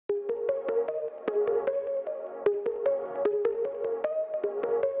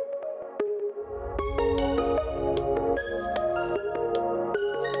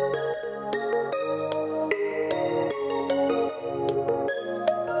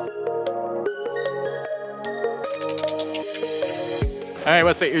Hey,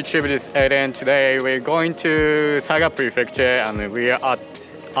 what's up YouTube? This is Eden. Today we're going to Saga Prefecture and we are at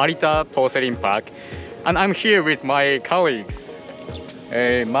Arita Porcelain Park. And I'm here with my colleagues,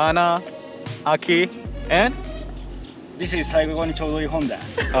 Mana, Aki, and This is 最後にちょうどいい本だ。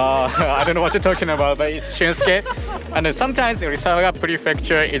I don't know what you're talking about, but it's Shinsuke. And sometimes Saga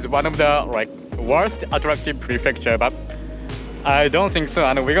Prefecture is one of the worst attractive prefecture, but I don't think so,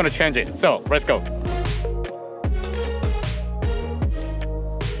 and we're gonna change it. So let's go.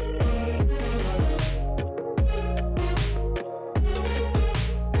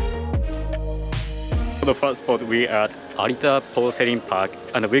 The first spot we are at Arita Porcelain Park,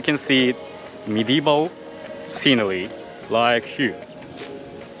 and we can see medieval scenery like here.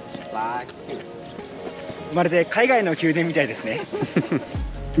 まるで海外の宮殿みたいですね。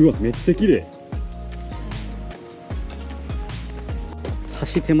うわ、めっちゃ綺麗。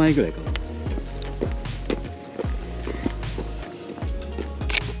橋手前ぐらいかな。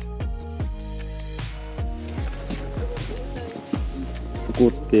そこ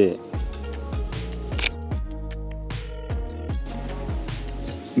って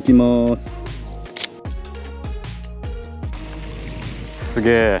行きます。すげ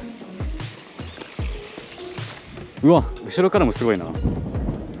え。うわ、後ろからもすごいな。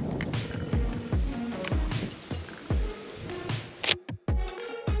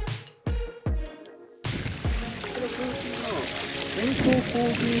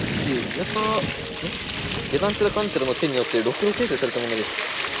レバンテラカンテラの手によって6キロ形成されたものです。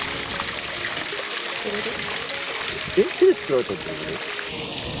手で作られたってこと？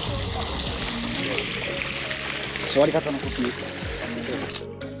座り方の呼吸。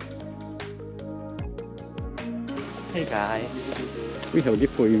Hey guys. We have a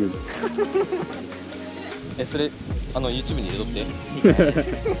gift for you. それYouTube に入れとって。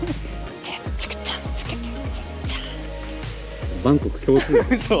バンコク共通。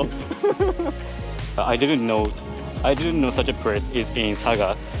嘘。I didn't know such a place is in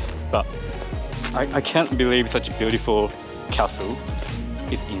Saga, but I can't believe such a beautiful castle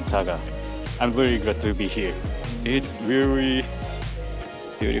is in Saga. I'm very glad to be here. It's very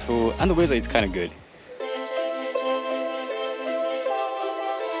beautiful and the weather is kind of good.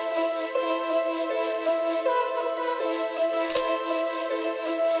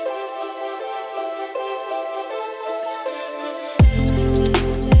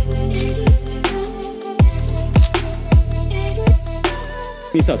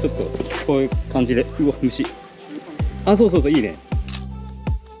にさ、ちょっとこういう感じで、うわ、虫。あ、そうそうそう、いいね。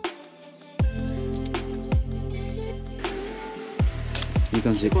いい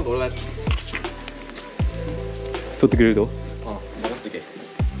感じ。今度俺が撮ってくれると？任せとけ。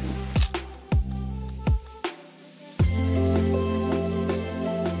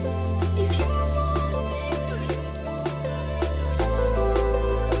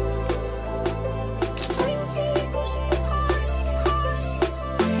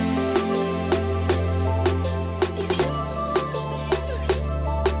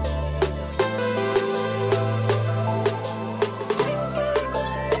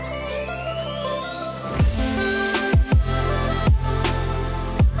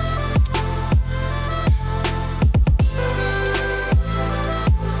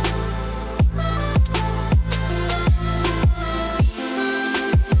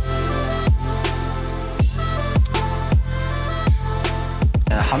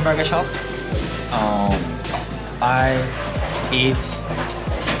Hamburger shop. I eat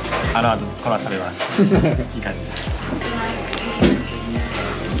これは食べます。いい感じ。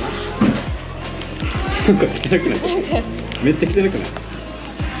なんか汚くない？めっちゃ汚くない？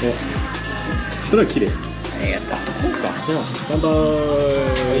空綺麗。ありがとう。じゃあ乾杯。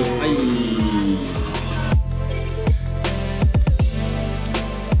はい。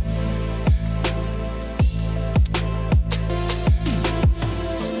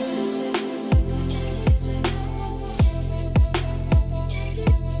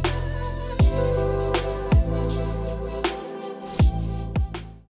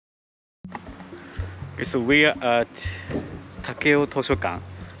So we are at Takeo Toshokan,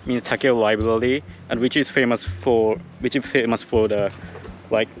 means Takeo Library, and which is famous for the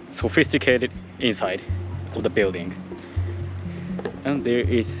sophisticated inside of the building. And there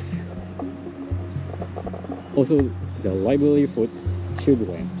is also the library for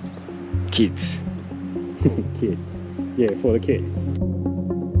children, kids, kids, yeah, for the kids.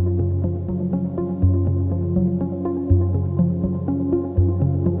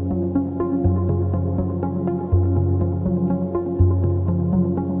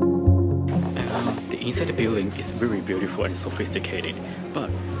 Inside the building is very beautiful and sophisticated, but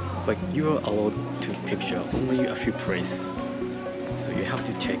you are allowed to picture only a few places. So you have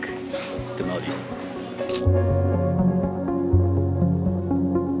to check the notice.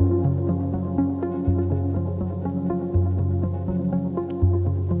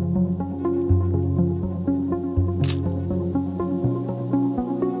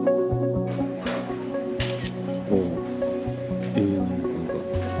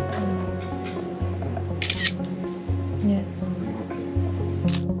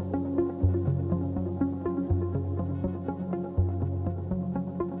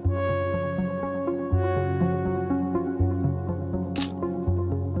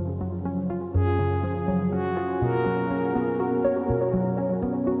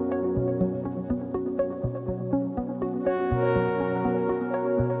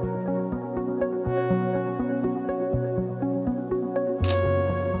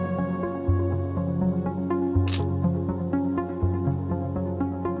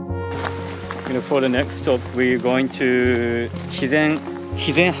 For the next stop, we're going to Hizen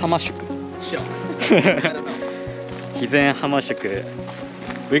Hamashuku. Hizen Hamashuku.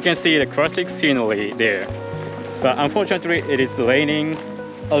 We can see the classic scenery there, but unfortunately it is raining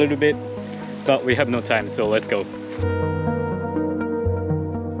a little bit, but we have no time, so let's go.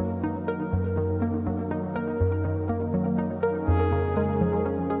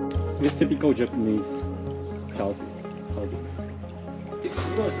 It's typical Japanese houses.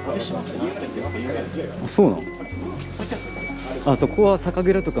 あ、そうなの。あ、そこは酒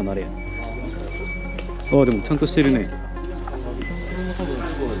蔵とかなれ。あ、でもちゃんとしてるね。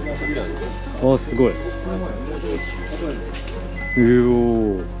あ、すごい。う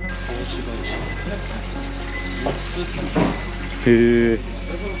お。へえ。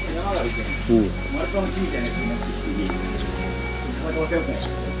おお。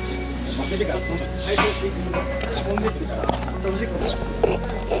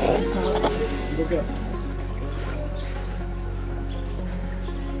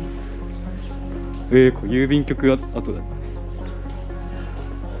これ郵便局跡だ。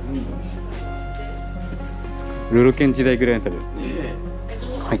ルロケン時代ぐらいの多分。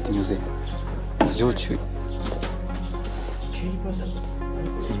入ってみようぜ。頭上注意。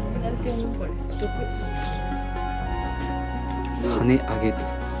跳ね上げと。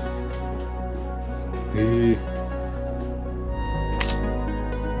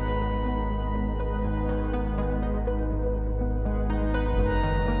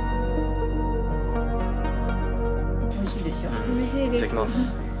いただきます。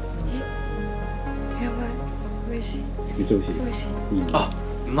やばい、美味しい。めっちゃ美味しい。あ、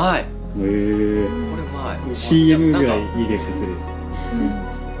うまい。これうまい。CM ぐらいいいリアクションする。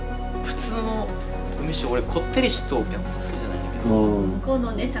普通の梅酒、俺こってりしとうけん好きじゃないんだけど。向こう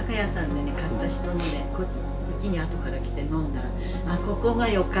のね酒屋さんでね買った人のねこっちに後から来て飲んだらあここが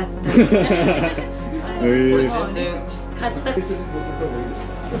良かった。これ全然買った。う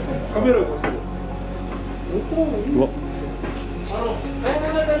わ。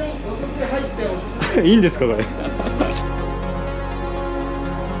いいんですかこれ。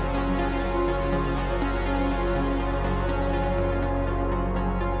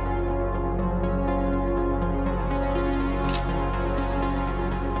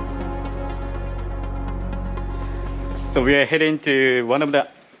So we are heading to one of the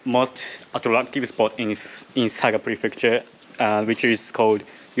most attractive spots in Saga Prefecture, which is called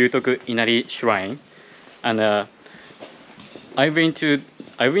Yutoku Inari Shrine, and I've been to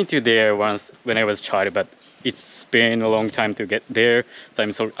there once when I was a child, but it's been a long time to get there, so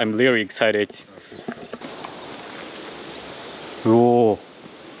I'm really excited. うお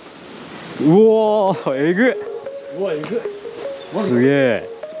ー、えぐい。すげえ。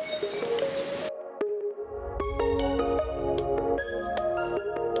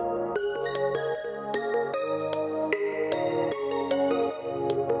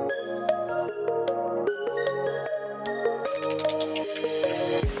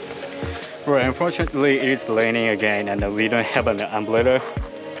Well, unfortunately, it's raining again, and we don't have an umbrella.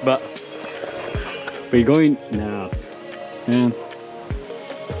 But we're going now, and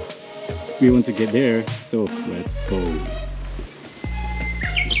we want to get there. So let's go.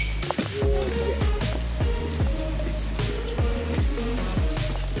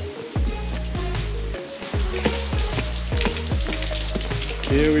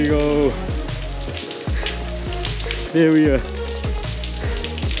 Here we go. There we are.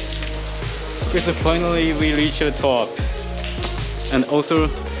 Okay, so finally we reached the top, and also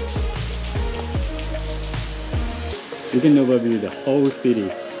you can overview the whole city.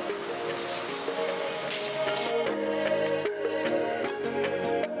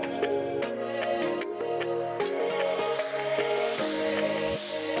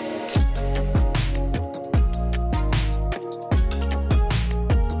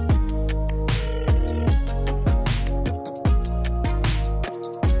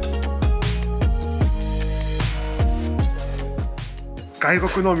 外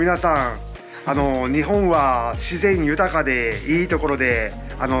国の皆さん、日本は自然豊かでいいところで、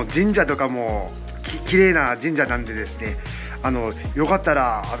神社とかも綺麗な神社なんでですね、よかった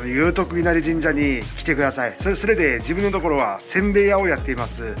ら有徳稲荷神社に来てください。それで自分のところはせんべい屋をやっていま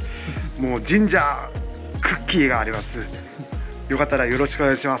す。もう神社クッキーがあります。よかったらよろしくお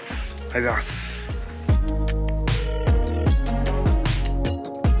願いします。ありがとうございます。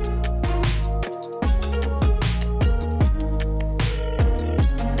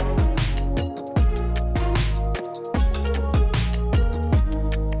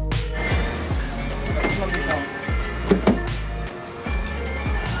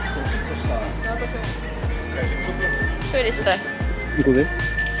トイレしたい。行こうぜ。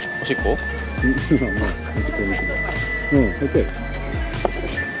おしっこ？まあ、おしっこに行く。オッケー。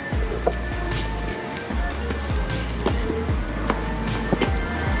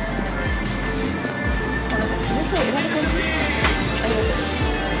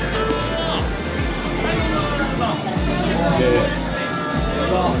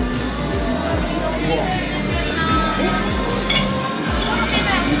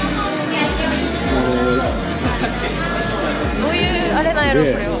どういうあれなんやろこ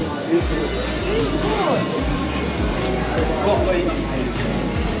れは。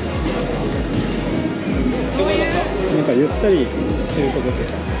なんかゆったりしてるとこって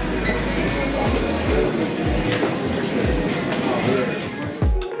さ。